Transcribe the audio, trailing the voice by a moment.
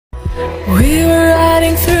We were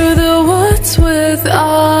riding through the woods with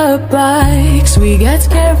our bikes. We got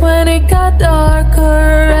scared when it got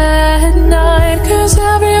darker at night, 'cause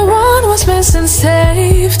everyone was missing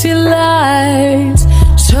safety lights.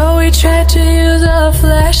 So we tried to use a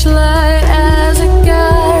flashlight as a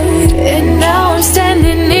guide. And now I'm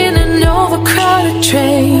standing in an overcrowded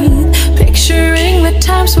train, picturing the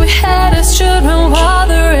times we had as children while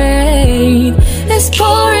the rain is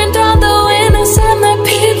pouring down the windows and the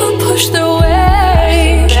people push their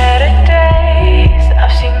way. Better days,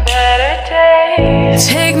 I've seen better days.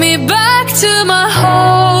 Take me back to my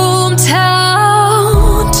hometown.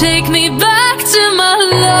 Take me back to my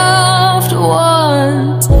loved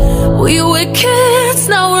ones. We were kids,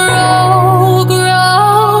 now we're all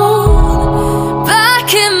grown. Back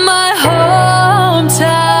in my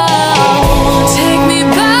hometown. Take me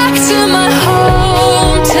back to my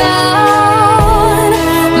hometown.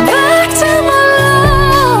 Back to my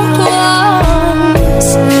loved ones.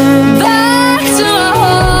 Back to my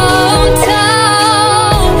hometown.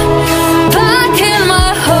 Back in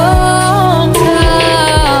my hometown.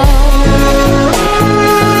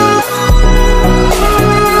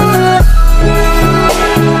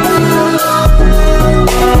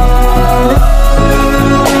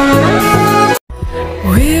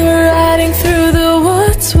 We were riding through the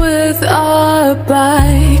woods with our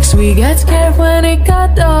bikes. We got scared when it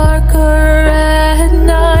got darker at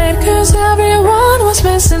night, 'cause everyone was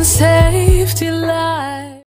missing safety lights.